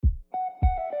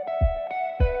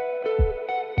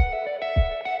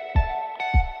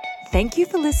Thank you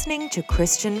for listening to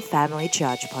Christian Family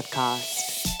Church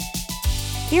Podcast.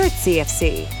 Here at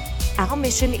CFC, our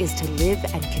mission is to live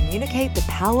and communicate the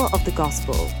power of the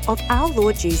gospel of our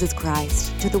Lord Jesus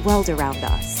Christ to the world around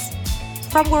us.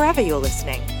 From wherever you're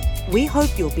listening, we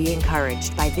hope you'll be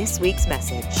encouraged by this week's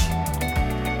message.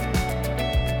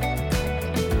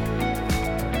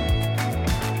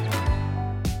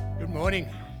 Good morning.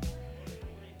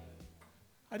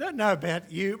 I don't know about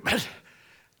you, but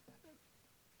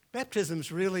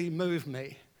baptisms really move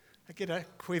me. I get a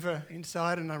quiver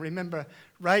inside, and I remember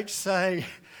Rach saying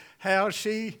how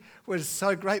she was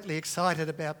so greatly excited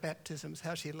about baptisms,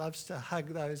 how she loves to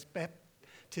hug those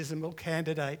baptismal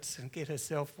candidates and get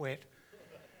herself wet.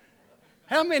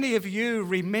 How many of you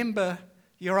remember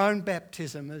your own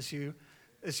baptism as you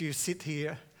sit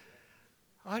here?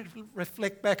 I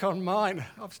reflect back on mine.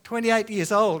 I was 28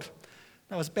 years old.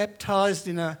 I was baptised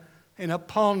in a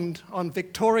pond on on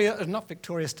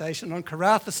Karratha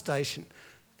Station,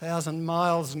 1,000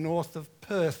 miles north of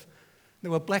Perth. There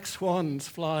were black swans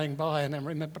flying by, and I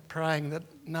remember praying that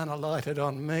none alighted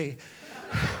on me.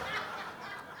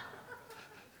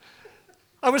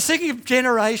 I was thinking of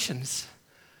generations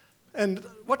and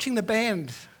watching the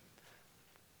band,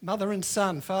 mother and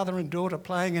son, father and daughter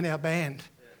playing in our band.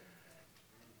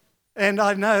 And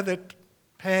I know that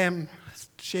Pam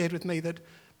shared with me that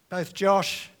both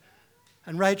Josh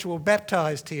and Rachel were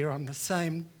baptised here on the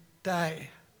same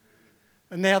day.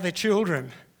 And now their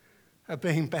children are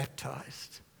being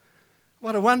baptised.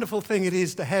 What a wonderful thing it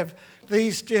is to have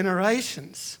these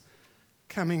generations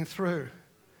coming through.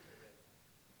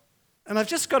 And I've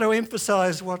just got to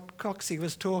emphasise what Coxie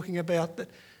was talking about, that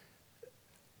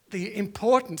the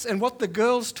importance, and what the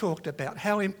girls talked about,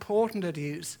 how important it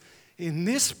is in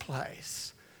this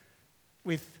place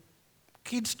with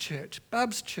kids' church,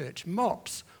 Bub's church,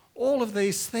 MOPS, all of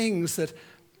these things, that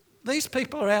these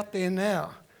people are out there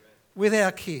now with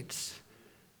our kids.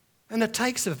 And it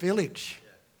takes a village.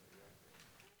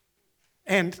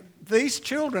 And these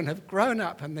children have grown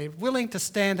up and they're willing to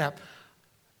stand up.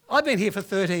 I've been here for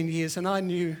 13 years and I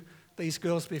knew these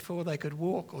girls before they could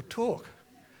walk or talk.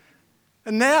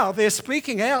 And now they're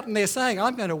speaking out and they're saying,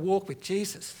 I'm going to walk with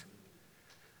Jesus.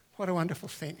 What a wonderful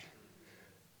thing.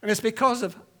 And it's because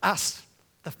of us,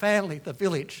 the family, the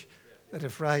village, that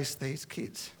have raised these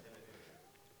kids.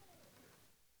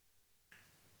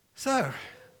 So,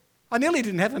 I nearly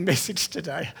didn't have a message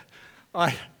today.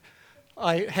 I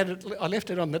left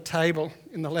it on the table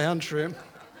in the lounge room,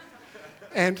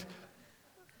 and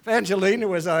Evangelina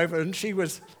was over and she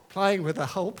was playing with a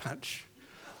hole punch,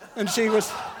 and she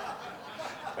was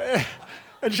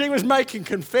making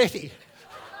confetti.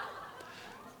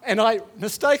 And I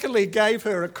mistakenly gave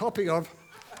her a copy of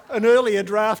an earlier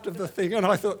draft of the thing, and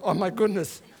I thought, oh my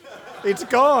goodness, it's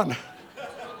gone.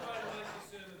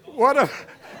 Well,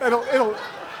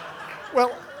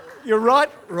 you're right,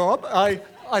 Rob. I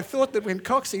thought that when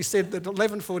Coxie said that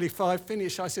 11:45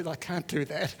 finish, I said, I can't do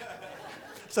that.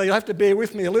 So you'll have to bear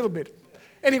with me a little bit.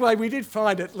 Anyway, we did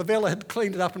find it. Lavella had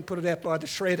cleaned it up and put it out by the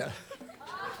shredder.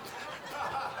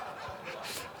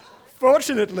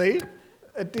 Fortunately,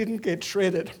 it didn't get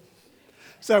shredded,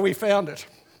 so we found it.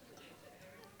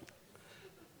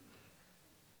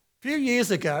 A few years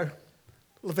ago,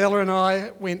 Lavella and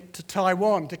I went to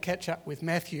Taiwan to catch up with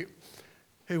Matthew,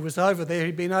 who was over there.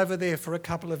 He'd been over there for a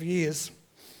couple of years.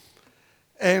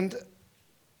 And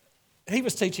he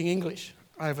was teaching English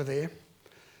over there.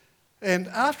 And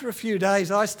after a few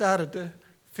days, I started to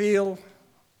feel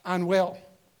unwell.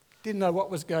 Didn't know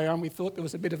what was going on. We thought there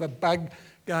was a bit of a bug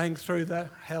going through the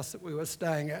house that we were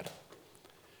staying at.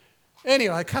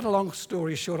 Anyway, cut a long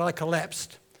story short, I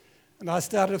collapsed and I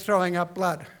started throwing up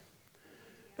blood.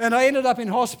 And I ended up in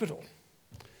hospital.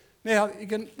 Now,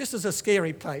 this is a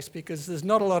scary place because there's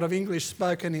not a lot of English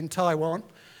spoken in Taiwan.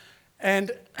 And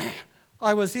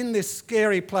I was in this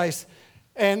scary place,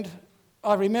 and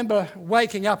I remember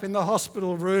waking up in the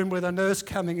hospital room with a nurse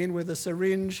coming in with a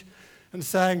syringe and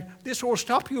saying, "This will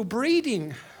stop your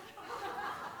bleeding."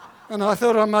 And I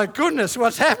thought, oh my goodness,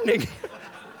 what's happening?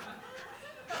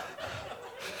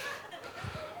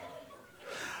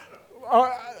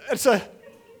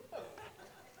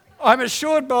 I'm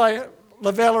assured by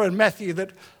Lavella and Matthew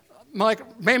that my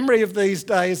memory of these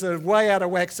days are way out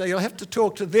of whack, so you'll have to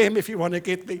talk to them if you want to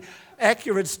get the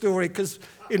accurate story, because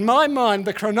in my mind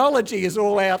the chronology is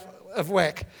all out of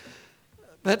whack.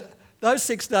 But those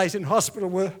 6 days in hospital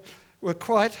were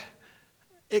quite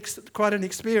an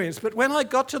experience. But when I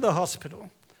got to the hospital,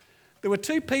 there were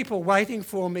 2 people waiting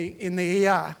for me in the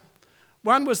ER.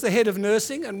 One was the head of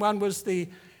nursing and one was the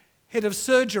head of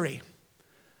surgery.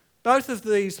 Both of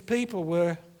these people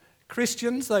were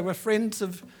Christians. They were friends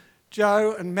of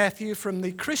Joe and Matthew from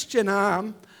the Christian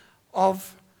arm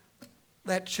of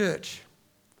that church.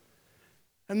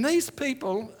 And these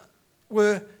people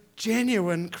were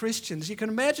genuine Christians. You can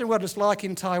imagine what it's like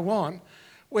in Taiwan,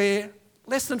 where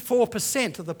less than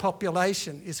 4% of the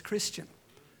population is Christian.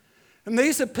 And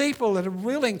these are people that are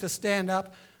willing to stand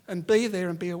up and be there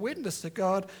and be a witness to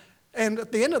God. And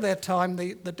at the end of that time,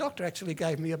 the doctor actually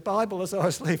gave me a Bible as I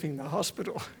was leaving the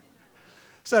hospital.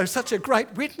 So such a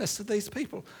great witness to these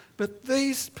people. But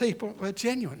these people were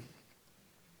genuine.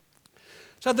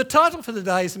 So the title for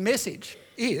today's message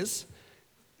is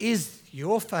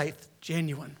your faith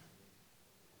genuine?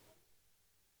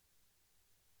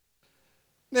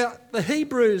 Now, the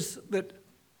Hebrews that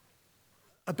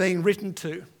are being written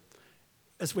to,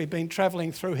 as we've been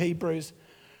travelling through Hebrews,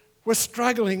 were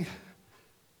struggling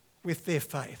with their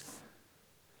faith.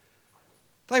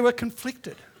 They were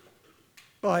conflicted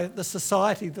by the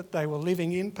society that they were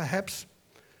living in, perhaps.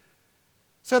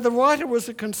 So the writer was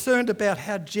concerned about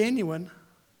how genuine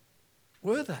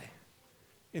were they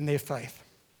in their faith.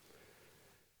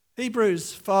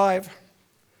 Hebrews 5,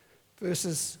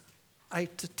 verses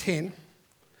 8 to 10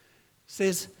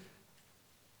 says,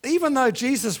 even though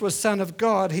Jesus was Son of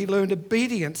God, he learned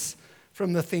obedience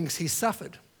from the things he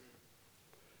suffered.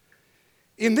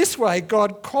 In this way,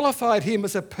 God qualified him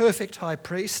as a perfect high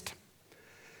priest,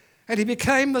 and he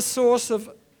became the source of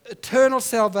eternal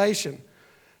salvation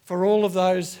for all of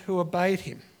those who obeyed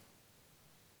him.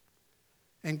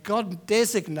 And God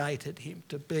designated him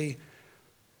to be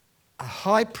a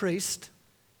high priest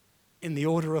in the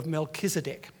order of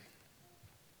Melchizedek.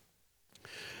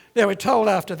 Now, we're told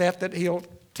after that he'll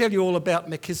tell you all about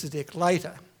Melchizedek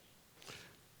later.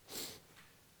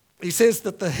 He says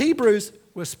that the Hebrews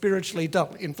were spiritually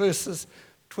dull in verses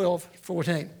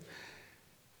 12-14.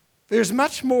 There's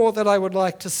much more that I would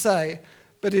like to say,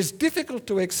 but it's difficult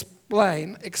to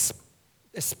explain,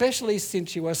 especially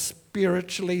since you are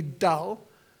spiritually dull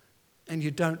and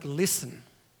you don't listen.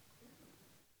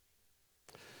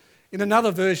 In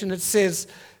another version it says,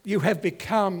 you have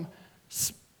become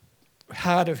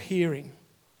hard of hearing.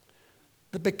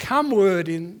 The become word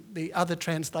in the other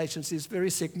translations is very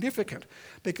significant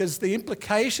because the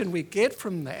implication we get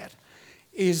from that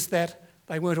is that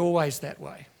they weren't always that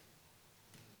way.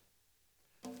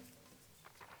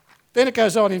 Then it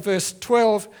goes on in verse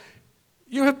 12,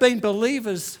 you have been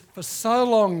believers for so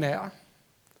long now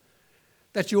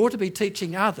that you ought to be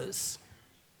teaching others.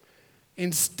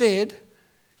 Instead,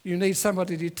 you need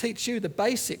somebody to teach you the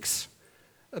basics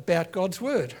about God's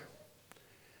word.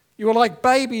 You are like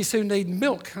babies who need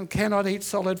milk and cannot eat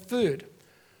solid food.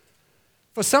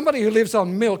 For somebody who lives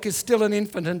on milk is still an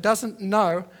infant and doesn't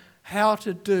know how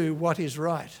to do what is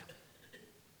right.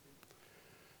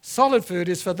 Solid food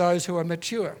is for those who are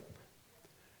mature,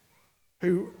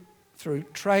 who, through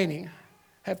training,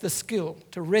 have the skill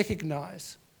to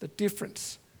recognise the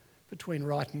difference between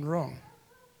right and wrong.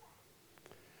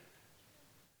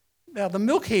 Now, the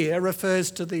milk here refers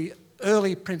to the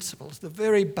early principles, the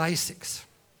very basics.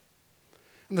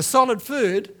 And the solid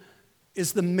food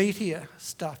is the meatier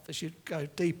stuff as you go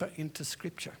deeper into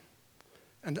Scripture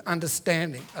and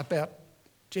understanding about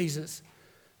Jesus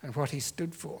and what he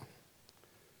stood for.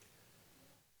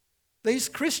 These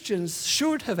Christians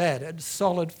should have added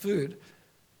solid food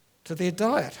to their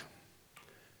diet.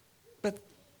 But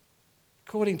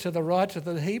according to the writer of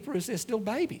the Hebrews, they're still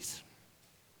babies.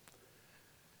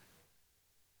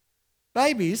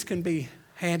 Babies can be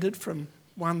handed from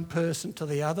one person to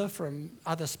the other, from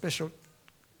other special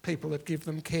people that give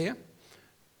them care.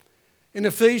 In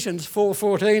Ephesians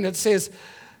 4:14 it says,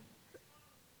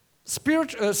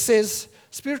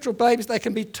 spiritual babies, they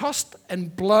can be tossed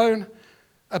and blown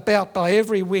about by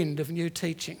every wind of new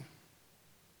teaching.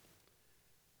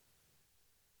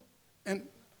 And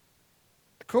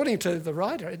according to the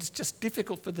writer, it's just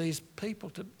difficult for these people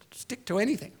to stick to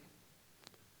anything.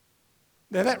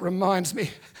 Now that reminds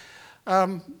me,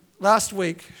 last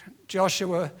week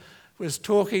Joshua was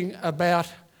talking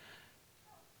about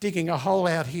digging a hole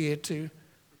out here to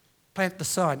plant the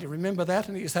sign. You remember that?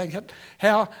 And he was saying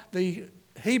how the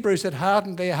Hebrews had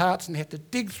hardened their hearts and had to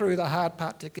dig through the hard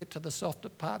part to get to the softer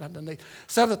part underneath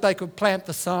so that they could plant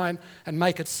the sign and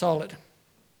make it solid.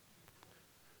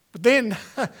 But then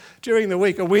during the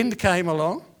week a wind came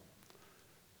along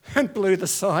and blew the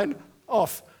sign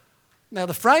off. Now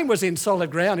the frame was in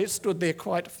solid ground, it stood there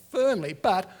quite firmly,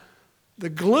 but the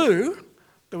glue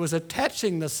that was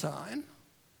attaching the sign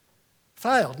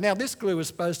failed. Now this glue was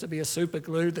supposed to be a super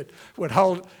glue that would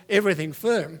hold everything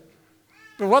firm.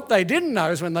 But what they didn't know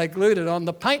is when they glued it on,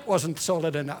 the paint wasn't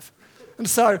solid enough. And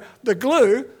so the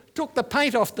glue took the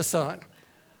paint off the sign.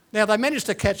 Now, they managed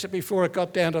to catch it before it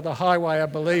got down to the highway, I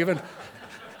believe,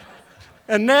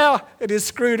 and now it is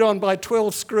screwed on by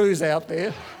 12 screws out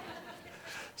there.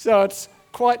 So it's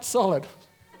quite solid.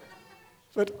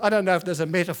 But I don't know if there's a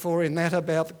metaphor in that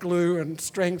about glue and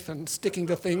strength and sticking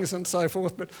to things and so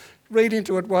forth, but read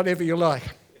into it whatever you like.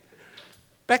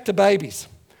 Back to babies.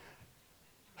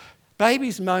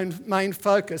 Babies' main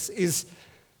focus is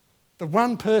the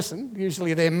one person,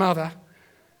 usually their mother,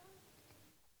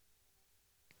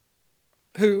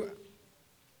 who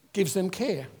gives them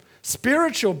care.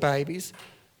 Spiritual babies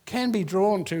can be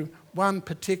drawn to one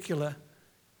particular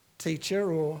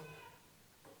teacher or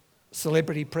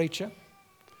celebrity preacher.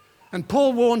 And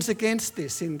Paul warns against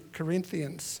this in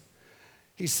Corinthians.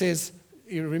 He says,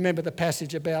 you remember the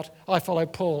passage about, I follow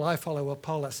Paul, I follow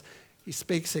Apollos. He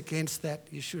speaks against that.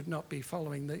 You should not be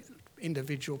following the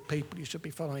individual people. You should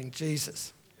be following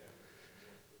Jesus.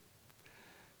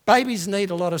 Babies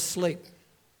need a lot of sleep.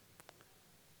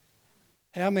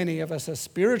 How many of us are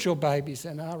spiritual babies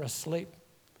and are asleep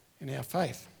in our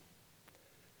faith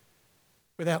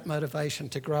without motivation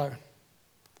to grow?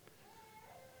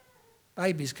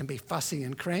 Babies can be fussy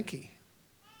and cranky,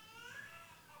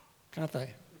 can't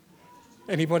they?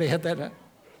 Anybody had that?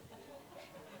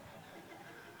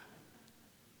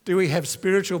 Do we have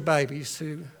spiritual babies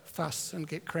who fuss and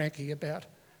get cranky about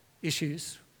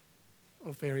issues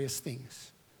of various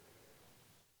things?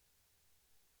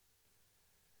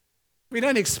 We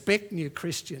don't expect new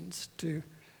Christians to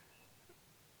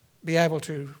be able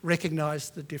to recognise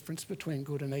the difference between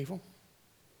good and evil,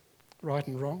 right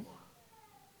and wrong.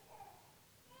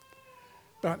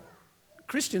 But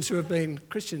Christians who have been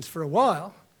Christians for a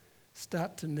while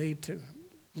start to need to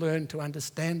learn to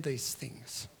understand these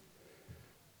things.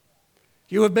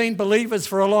 You have been believers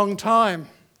for a long time,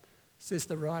 says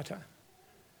the writer.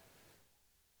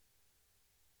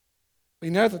 We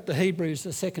know that the Hebrews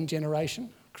are second generation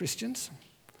Christians.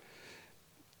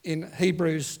 In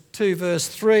Hebrews 2 verse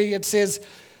 3 it says,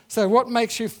 so what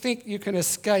makes you think you can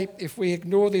escape if we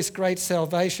ignore this great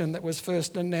salvation that was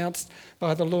first announced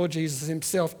by the Lord Jesus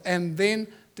himself and then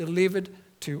delivered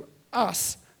to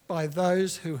us by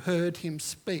those who heard him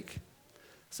speak?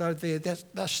 So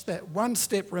that's that one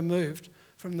step removed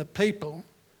from the people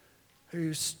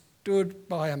who stood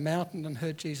by a mountain and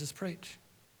heard Jesus preach.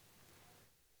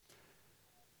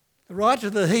 The writer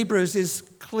of the Hebrews is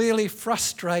clearly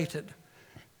frustrated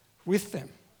with them.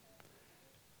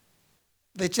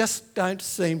 They just don't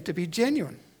seem to be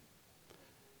genuine.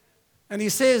 And he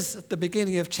says at the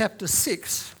beginning of chapter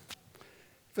 6,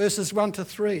 verses 1 to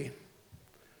 3,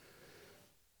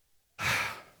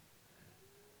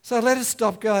 so let us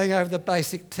stop going over the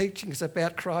basic teachings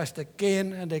about Christ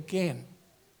again and again.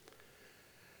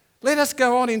 Let us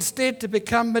go on instead to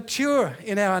become mature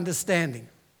in our understanding.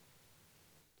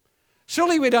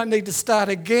 Surely we don't need to start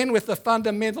again with the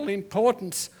fundamental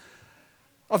importance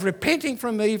of repenting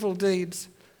from evil deeds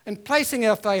and placing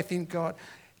our faith in God.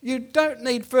 You don't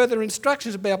need further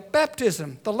instructions about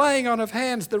baptism, the laying on of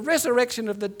hands, the resurrection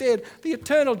of the dead, the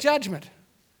eternal judgment.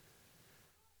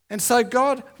 And so,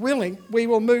 God willing, we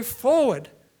will move forward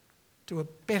to a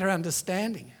better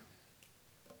understanding.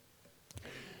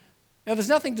 Now, there's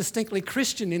nothing distinctly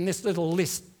Christian in this little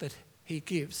list that he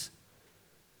gives.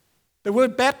 The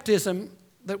word baptism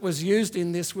that was used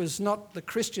in this was not the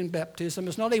Christian baptism.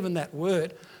 It's not even that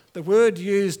word. The word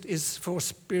used is for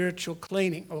spiritual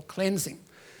cleaning or cleansing.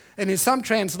 And in some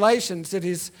translations, it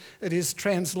is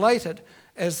translated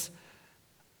as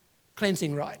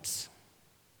cleansing rites.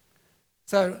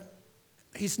 So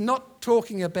he's not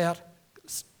talking about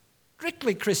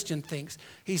strictly Christian things.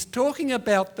 He's talking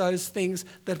about those things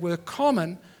that were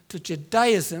common to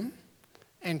Judaism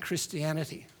and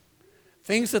Christianity.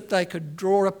 Things that they could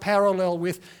draw a parallel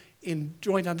with in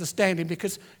joint understanding,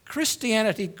 because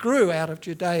Christianity grew out of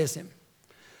Judaism.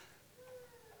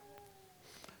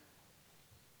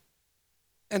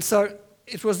 And so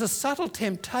it was a subtle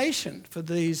temptation for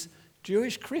these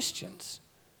Jewish Christians.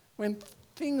 When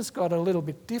things got a little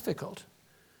bit difficult,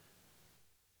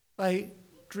 they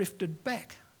drifted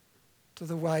back to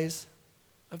the ways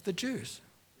of the Jews.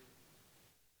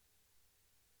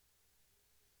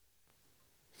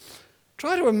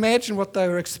 Try to imagine what they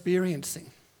were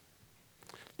experiencing.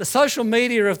 The social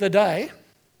media of the day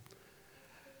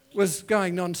was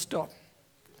going non-stop.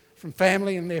 From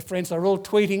family and their friends, they were all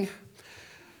tweeting,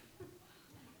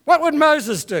 what would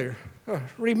Moses do? Or,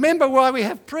 remember why we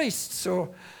have priests, or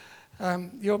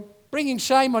you're bringing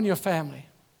shame on your family.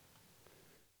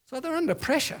 So they're under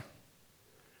pressure.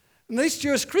 And these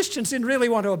Jewish Christians didn't really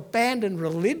want to abandon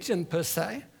religion per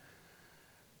se,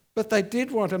 but they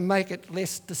did want to make it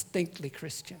less distinctly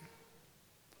Christian.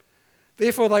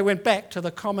 Therefore they went back to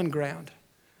the common ground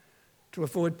to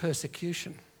avoid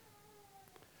persecution.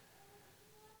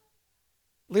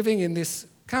 Living in this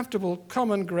comfortable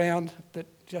common ground that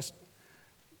just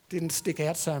didn't stick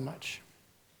out so much.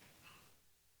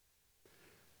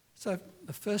 So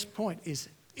the first point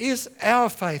is our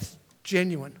faith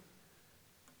genuine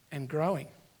and growing?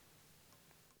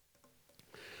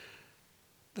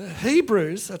 The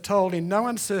Hebrews are told in no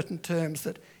uncertain terms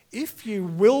that if you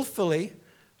willfully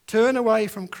turn away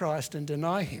from Christ and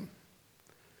deny him,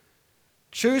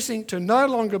 choosing to no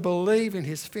longer believe in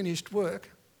his finished work,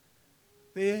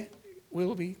 there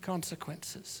will be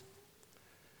consequences.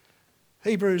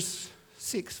 Hebrews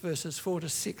 6 verses 4 to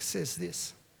 6 says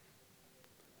this: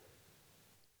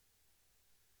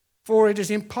 For it is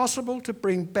impossible to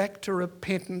bring back to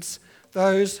repentance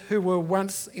those who were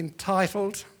once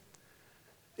enlightened,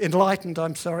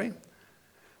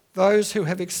 those who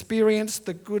have experienced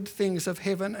the good things of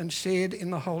heaven and shared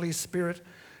in the Holy Spirit,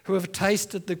 who have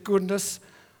tasted the goodness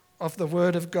of the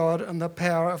Word of God and the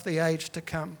power of the age to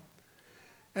come,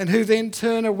 and who then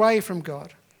turn away from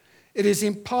God. It is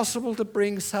impossible to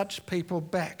bring such people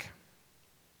back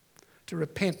to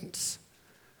repentance.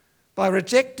 By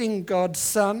rejecting God's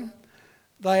Son,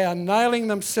 they are nailing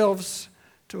themselves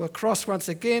to a cross once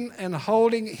again and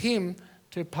holding him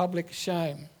to public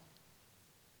shame.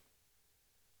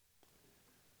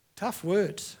 Tough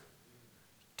words.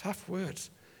 Tough words.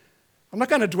 I'm not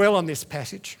going to dwell on this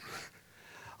passage.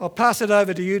 I'll pass it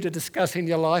over to you to discuss in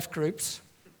your life groups.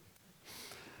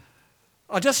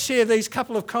 I'll just share these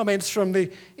couple of comments from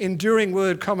the Enduring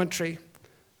Word commentary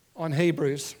on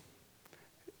Hebrews.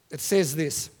 It says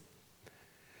this: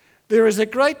 There is a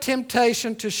great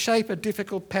temptation to shape a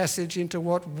difficult passage into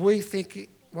what we think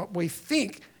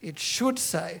it should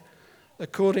say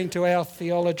according to our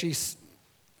theology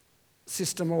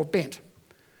system or bent.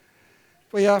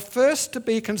 We are first to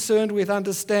be concerned with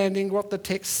understanding what the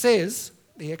text says,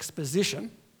 the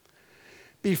exposition,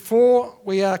 before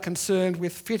we are concerned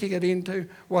with fitting it into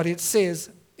what it says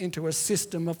into a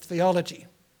system of theology.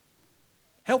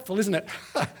 Helpful, isn't it?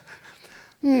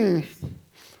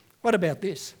 What about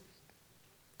this?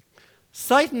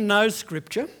 Satan knows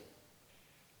Scripture,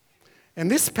 and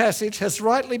this passage has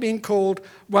rightly been called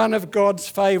one of God's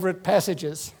favourite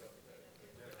passages.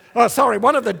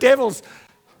 One of the devil's.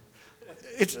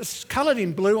 It's coloured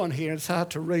in blue on here, it's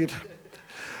hard to read.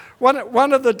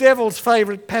 One of the devil's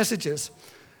favourite passages.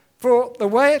 For the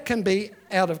way it can be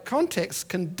out of context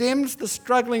condemns the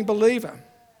struggling believer.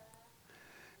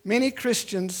 Many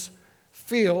Christians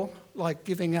feel like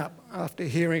giving up after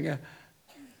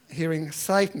hearing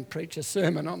Satan preach a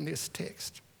sermon on this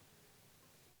text.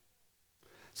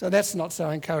 So that's not so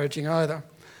encouraging either.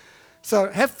 So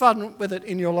have fun with it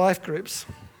in your life groups.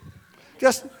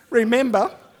 Just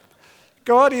remember,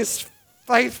 God is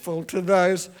faithful to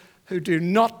those who do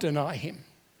not deny him.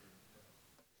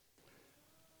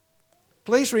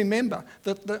 Please remember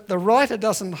that the writer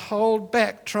doesn't hold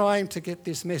back trying to get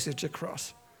this message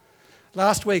across.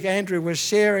 Last week, Andrew was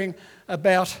sharing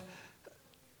about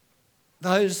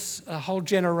a whole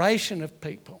generation of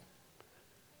people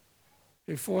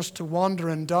who were forced to wander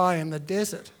and die in the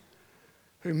desert,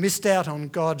 who missed out on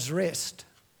God's rest.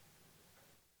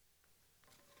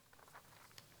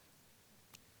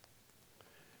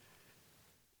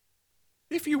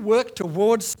 If you work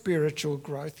towards spiritual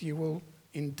growth, you will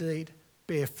indeed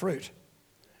bear fruit.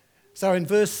 So in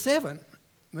verse 7,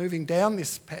 moving down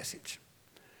this passage,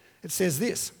 it says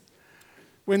this: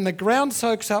 When the ground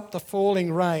soaks up the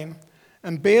falling rain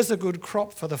and bears a good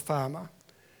crop for the farmer,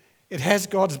 it has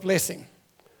God's blessing.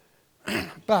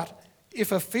 But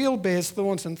if a field bears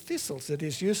thorns and thistles, it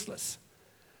is useless.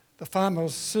 The farmer will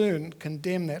soon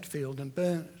condemn that field and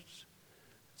burn it.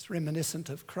 It's reminiscent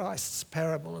of Christ's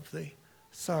parable of the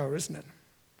sower, isn't it?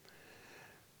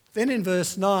 Then in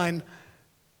verse 9,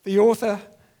 the author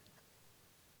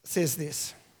says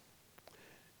this,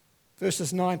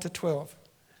 verses 9 to 12.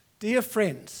 Dear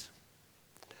friends,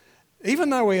 even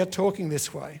though we are talking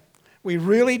this way, we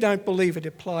really don't believe it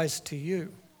applies to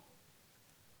you.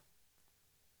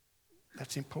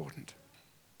 That's important.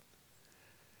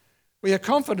 We are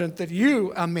confident that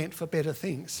you are meant for better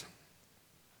things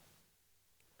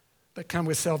that come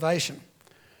with salvation.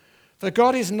 For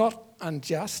God is not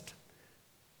unjust.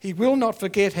 He will not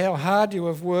forget how hard you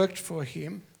have worked for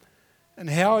him and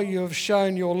how you have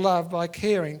shown your love by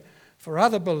caring for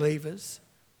other believers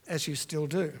as you still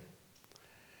do.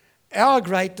 Our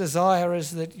great desire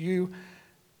is that you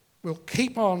will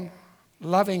keep on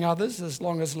loving others as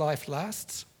long as life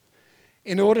lasts,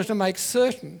 in order to make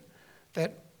certain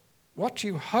that what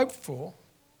you hope for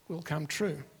will come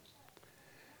true.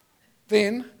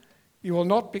 Then you will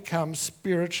not become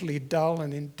spiritually dull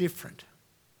and indifferent.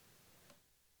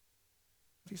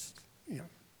 He's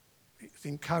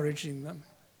encouraging them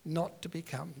not to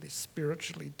become these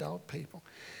spiritually dull people.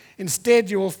 Instead,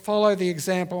 you will follow the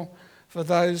example for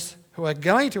those who are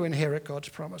going to inherit God's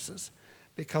promises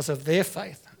because of their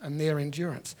faith and their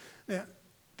endurance. Now,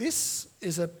 this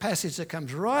is a passage that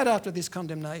comes right after this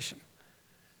condemnation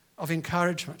of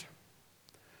encouragement.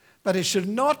 But it should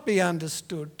not be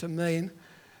understood to mean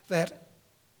that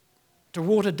to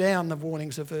water down the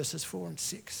warnings of verses 4 to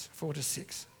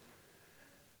 6.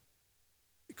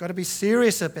 You've got to be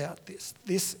serious about this.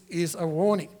 This is a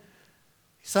warning.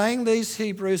 Saying these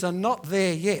Hebrews are not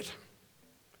there yet,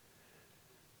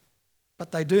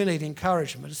 but they do need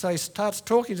encouragement. So he starts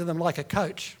talking to them like a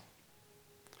coach,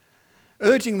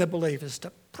 urging the believers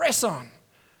to press on,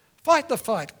 fight the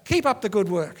fight, keep up the good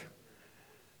work,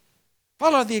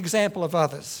 follow the example of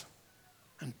others,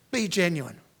 and be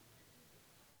genuine.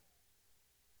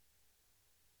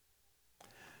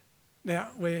 Now,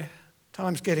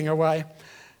 time's getting away,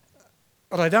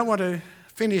 but I don't want to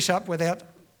finish up without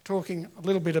talking a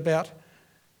little bit about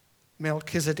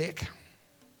Melchizedek.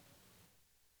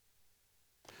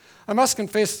 I must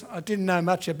confess I didn't know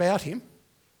much about him.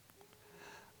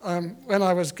 When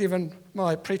I was given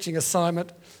my preaching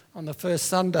assignment on the first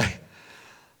Sunday,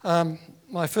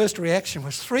 my first reaction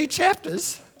was 3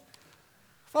 chapters,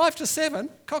 5 to 7.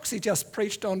 Coxie just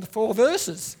preached on 4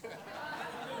 verses.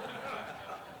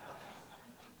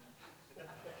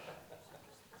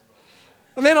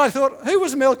 And then I thought, who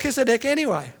was Melchizedek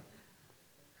anyway?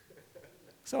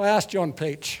 So I asked John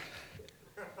Peach.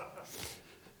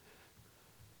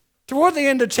 Toward the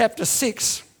end of chapter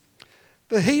 6,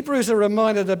 the Hebrews are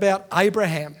reminded about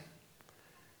Abraham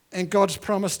and God's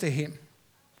promise to him.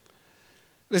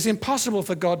 It is impossible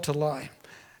for God to lie.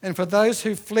 And for those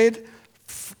who fled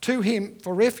to him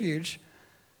for refuge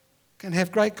can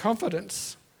have great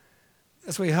confidence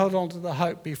as we hold on to the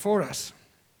hope before us.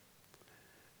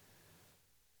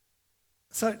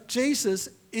 So Jesus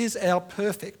is our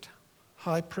perfect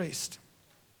high priest.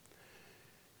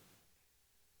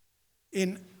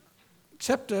 In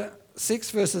chapter 6,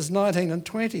 verses 19 and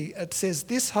 20, it says,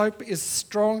 "This hope is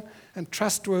strong and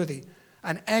trustworthy,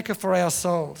 an anchor for our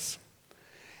souls.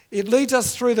 It leads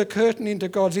us through the curtain into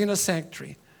God's inner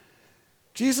sanctuary.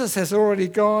 Jesus has already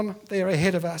gone there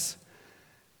ahead of us.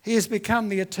 He has become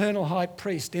the eternal high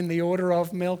priest in the order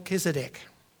of Melchizedek."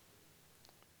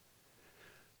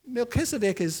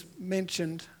 Melchizedek is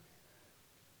mentioned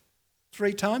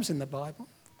 3 times in the Bible.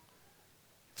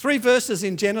 3 verses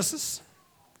in Genesis,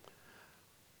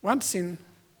 once in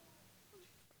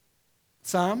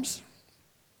Psalms,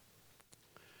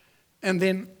 and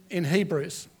then in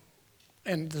Hebrews.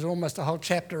 And there's almost a whole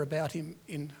chapter about him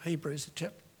in Hebrews,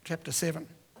 chapter 7.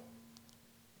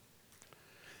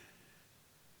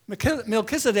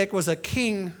 Melchizedek was a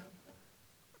king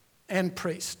and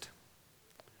priest.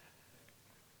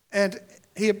 And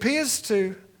he appears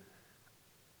to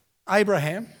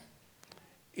Abraham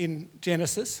in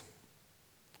Genesis.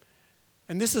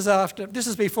 And this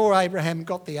is before Abraham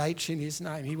got the H in his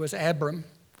name. He was Abram.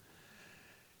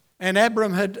 And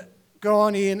Abram had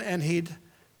gone in and he'd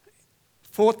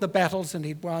fought the battles and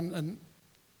he'd won. And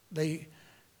the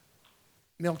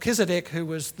Melchizedek, who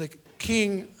was the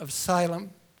king of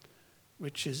Salem,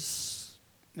 which is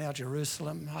now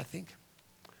Jerusalem, I think.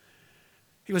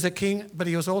 He was a king, but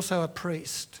he was also a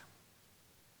priest.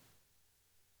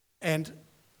 And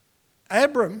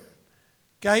Abram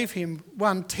gave him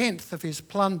 1/10 of his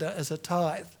plunder as a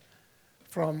tithe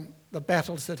from the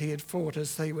battles that he had fought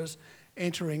as he was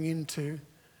entering into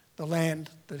the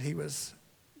land that he was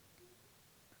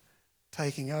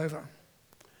taking over.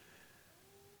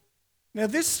 Now,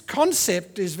 this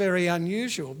concept is very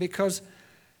unusual because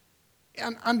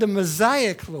under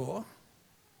Mosaic law,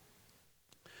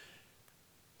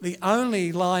 the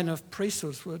only line of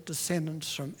priesthoods were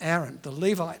descendants from Aaron, the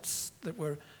Levites that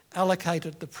were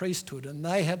allocated the priesthood, and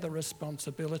they had the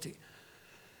responsibility.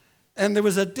 And there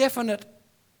was a definite,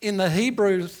 in the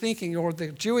Hebrew thinking or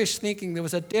the Jewish thinking, there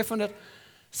was a definite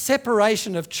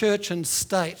separation of church and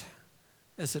state,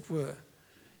 as it were.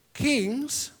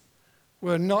 Kings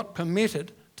were not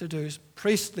permitted to do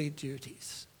priestly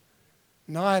duties.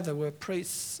 Neither were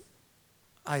priests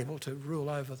able to rule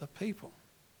over the people.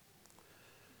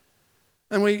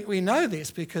 And we know this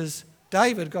because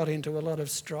David got into a lot of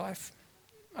strife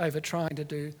over trying to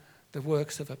do the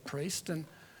works of a priest. And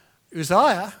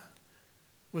Uzziah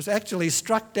was actually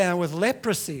struck down with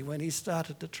leprosy when he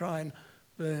started to try and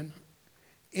burn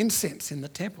incense in the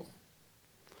temple.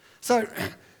 So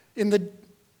in the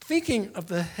thinking of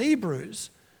the Hebrews,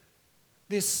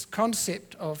 this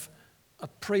concept of a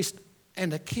priest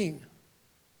and a king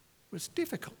was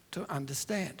difficult to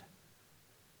understand.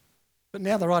 But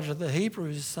now the writer of the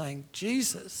Hebrews is saying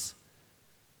Jesus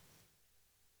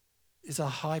is a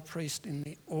high priest in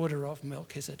the order of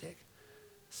Melchizedek.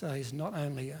 So he's not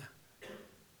only a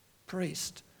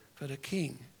priest, but a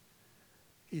king.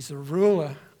 He's a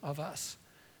ruler of us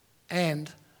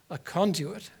and a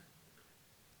conduit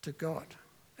to God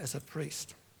as a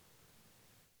priest.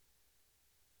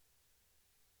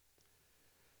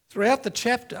 Throughout the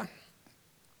chapter,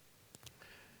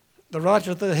 the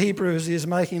writer of the Hebrews is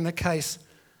making the case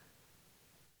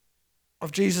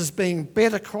of Jesus being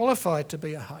better qualified to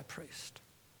be a high priest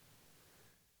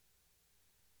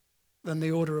than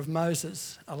the order of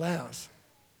Moses allows.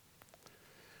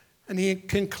 And he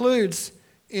concludes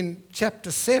in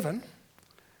chapter 7,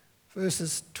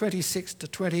 verses 26 to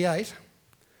 28,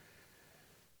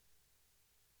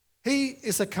 he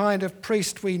is the kind of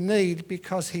priest we need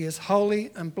because he is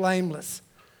holy and blameless,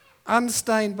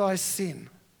 unstained by sin.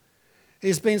 He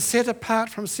has been set apart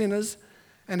from sinners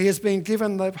and he has been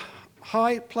given the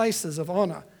high places of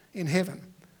honour in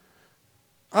heaven.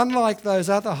 Unlike those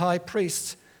other high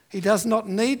priests, he does not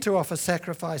need to offer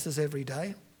sacrifices every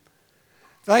day.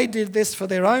 They did this for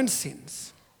their own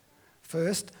sins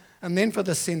first and then for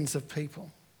the sins of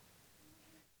people.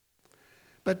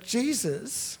 But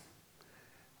Jesus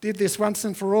did this once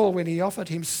and for all when he offered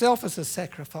himself as a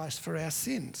sacrifice for our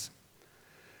sins.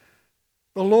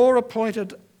 The law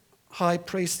appointed high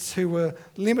priests who were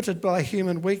limited by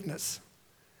human weakness.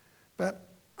 But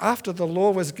after the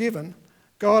law was given,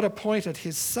 God appointed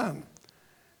his Son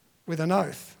with an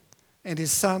oath, and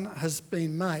his Son has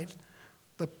been made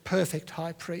the perfect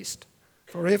high priest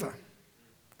forever.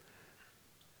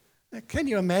 Now, can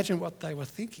you imagine what they were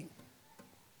thinking?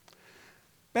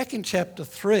 Back in chapter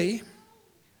 3,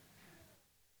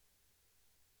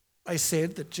 they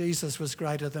said that Jesus was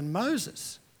greater than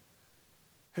Moses,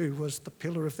 who was the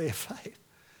pillar of their faith.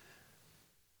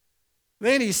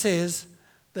 Then he says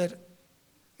that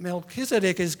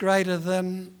Melchizedek is greater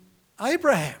than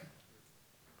Abraham,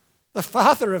 the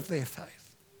father of their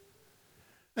faith.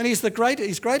 And he's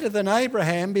greater than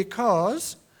Abraham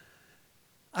because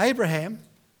Abraham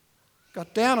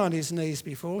got down on his knees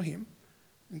before him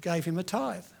and gave him a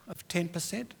tithe of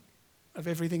 10% of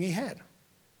everything he had.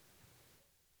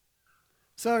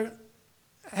 So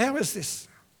how is this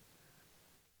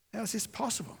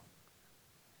possible?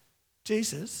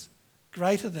 Jesus,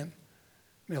 greater than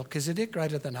Melchizedek,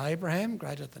 greater than Abraham,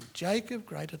 greater than Jacob,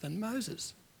 greater than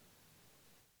Moses.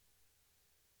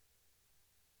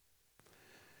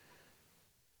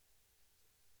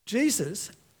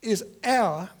 Jesus is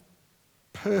our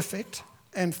perfect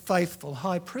and faithful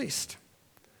high priest.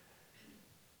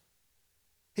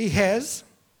 He has,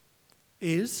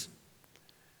 is,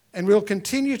 and will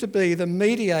continue to be the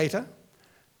mediator,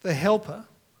 the helper,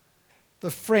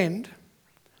 the friend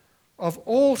of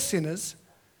all sinners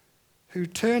who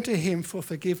turn to him for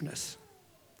forgiveness.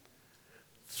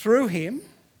 Through him,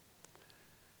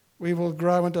 we will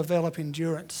grow and develop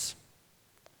endurance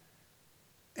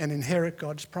and inherit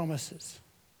God's promises.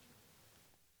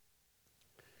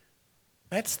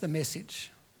 That's the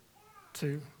message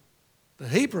to the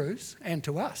Hebrews and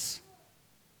to us.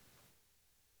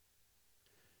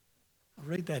 I'll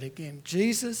read that again.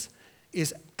 Jesus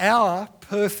is our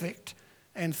perfect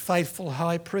and faithful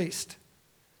high priest.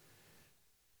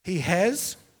 He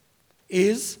has,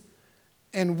 is,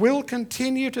 and will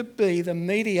continue to be the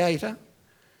mediator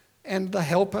and the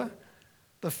helper,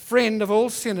 the friend of all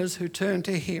sinners who turn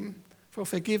to him for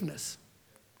forgiveness.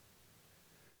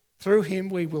 Through him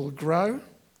we will grow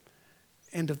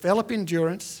and develop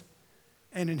endurance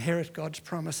and inherit God's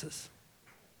promises.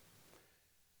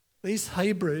 These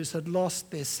Hebrews had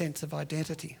lost their sense of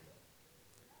identity.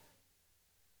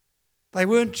 They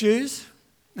weren't Jews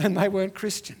and they weren't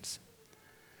Christians.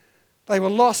 They were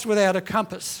lost without a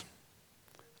compass,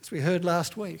 as we heard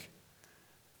last week.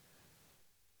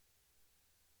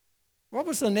 What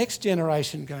was the next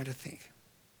generation going to think?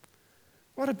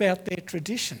 What about their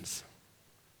traditions?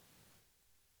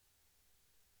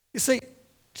 You see,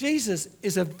 Jesus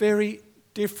is a very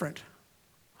different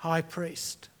high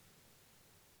priest.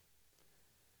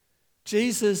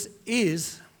 Jesus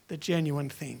is the genuine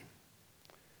thing.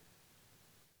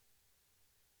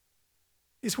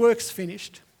 His work's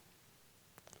finished.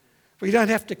 We don't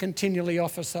have to continually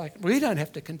offer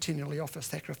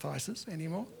sacrifices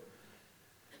anymore.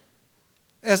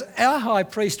 As our high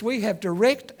priest, we have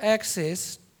direct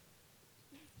access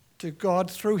to God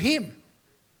through him,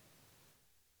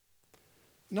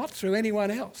 not through anyone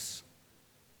else.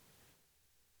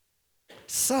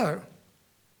 So,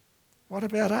 what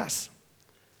about us?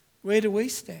 Where do we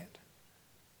stand?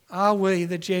 Are we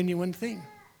the genuine thing?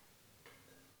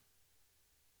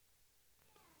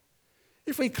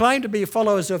 If we claim to be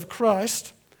followers of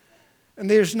Christ and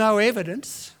there's no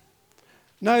evidence,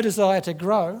 no desire to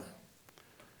grow,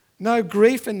 no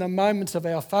grief in the moments of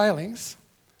our failings,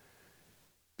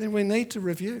 then we need to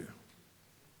review.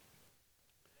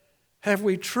 Have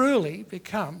we truly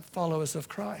become followers of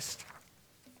Christ?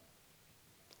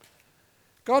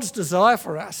 God's desire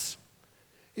for us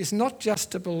is not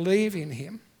just to believe in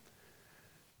him,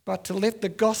 but to let the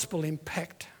gospel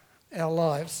impact our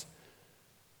lives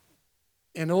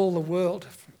and all the world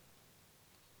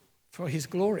for his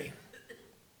glory.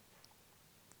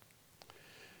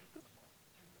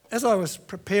 As I was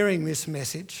preparing this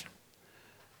message,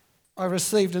 I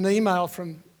received an email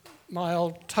from my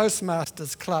old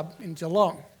Toastmasters club in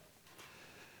Geelong.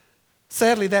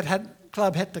 Sadly, that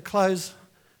club had to close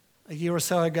a year or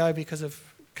so ago because of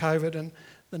COVID, and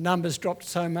the numbers dropped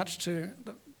so much to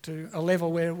a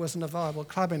level where it wasn't a viable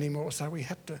club anymore, so we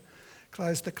had to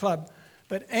close the club.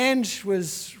 But Ange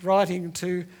was writing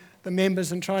to the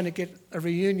members and trying to get a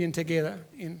reunion together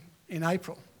in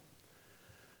April.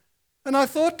 And I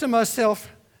thought to myself,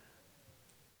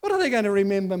 what are they going to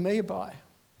remember me by?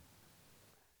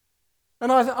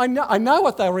 And I know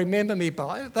what they'll remember me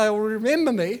by. They'll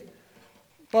remember me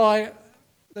by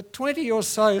the 20 or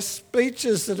so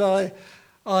speeches that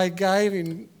I gave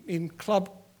in club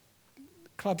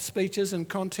speeches and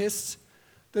contests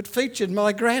that featured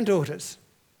my granddaughters,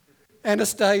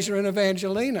 Anastasia and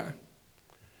Evangelina.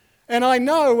 And I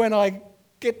know when I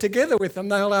get together with them,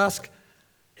 they'll ask,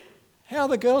 how are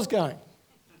the girls going?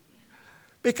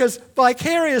 Because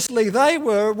vicariously they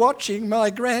were watching my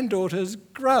granddaughters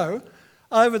grow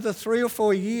over the 3 or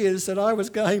 4 years that I was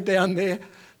going down there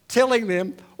telling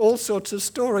them all sorts of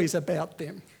stories about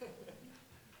them.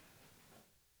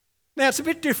 Now, it's a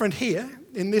bit different here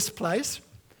in this place.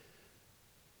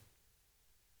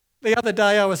 The other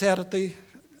day I was out at the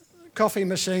coffee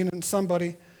machine and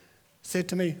somebody said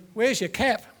to me, "Where's your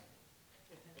cap?"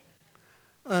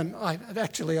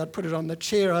 I'd put it on the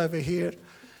chair over here,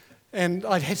 and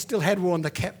I still had worn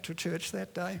the cap to church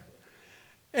that day.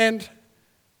 And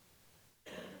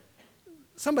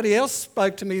somebody else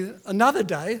spoke to me another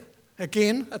day,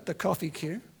 again at the coffee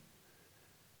queue.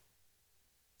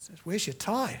 Says, "Where's your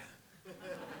tie?"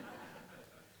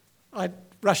 I'd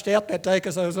rushed out that day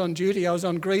because I was on duty, I was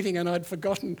on greeting, and I'd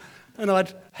forgotten, and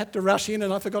I'd had to rush in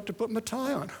and I forgot to put my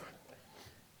tie on.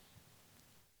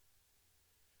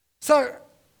 So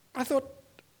I thought,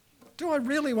 do I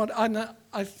really want... I'm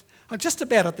just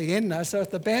about at the end now, so if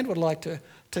the band would like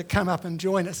to come up and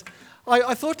join us.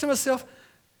 I thought to myself,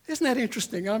 isn't that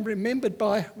interesting? I'm remembered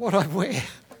by what I wear.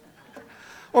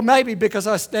 Or maybe because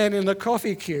I stand in the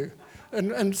coffee queue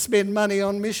and spend money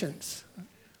on missions.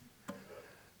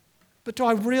 But do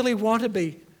I really want to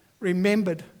be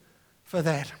remembered for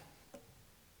that?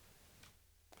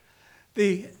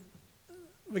 We're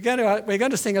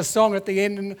going to sing a song at the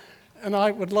end, and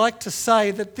I would like to say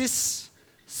that this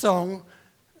song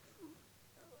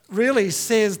really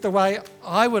says the way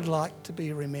I would like to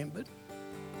be remembered.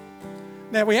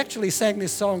 Now, we actually sang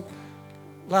this song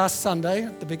last Sunday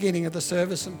at the beginning of the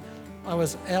service, and I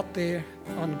was out there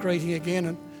on greeting again,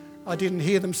 and I didn't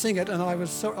hear them sing it, and I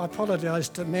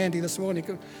apologised to Mandy this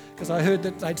morning because I heard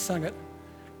that they'd sung it,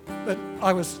 but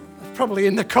I was probably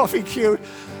in the coffee queue.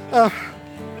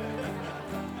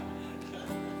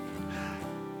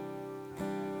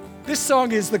 This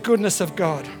song is The Goodness of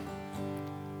God.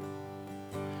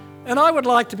 And I would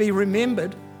like to be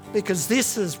remembered because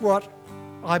this is what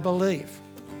I believe.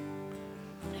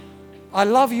 I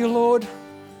love you, Lord,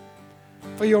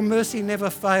 for your mercy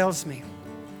never fails me.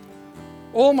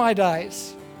 All my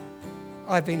days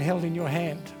I've been held in your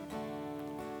hand.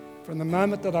 From the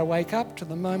moment that I wake up to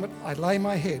the moment I lay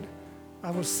my head,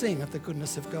 I will sing of the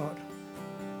goodness of God.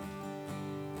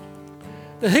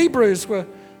 The Hebrews were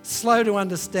slow to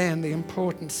understand the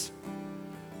importance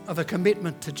of a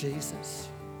commitment to Jesus.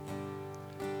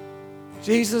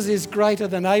 Jesus is greater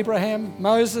than Abraham,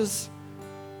 Moses,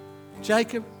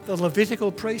 Jacob, the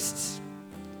Levitical priests.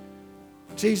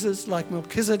 Jesus, like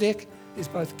Melchizedek, is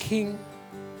both king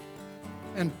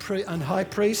and high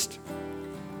priest,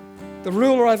 the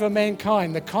ruler over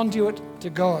mankind, the conduit to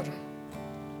God.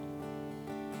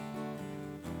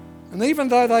 And even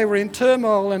though they were in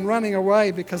turmoil and running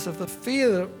away because of the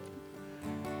fear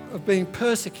of being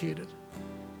persecuted,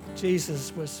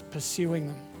 Jesus was pursuing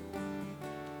them.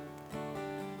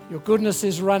 Your goodness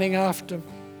is running after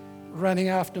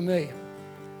me.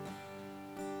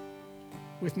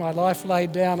 With my life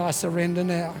laid down, I surrender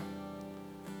now.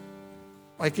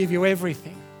 I give you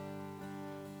everything.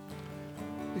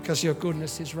 because your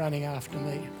goodness is running after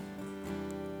me.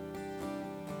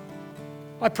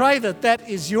 I pray that that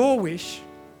is your wish,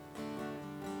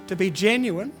 to be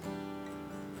genuine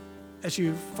as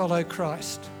you follow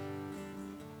Christ.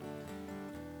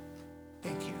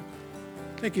 Thank you.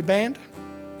 Thank you, band.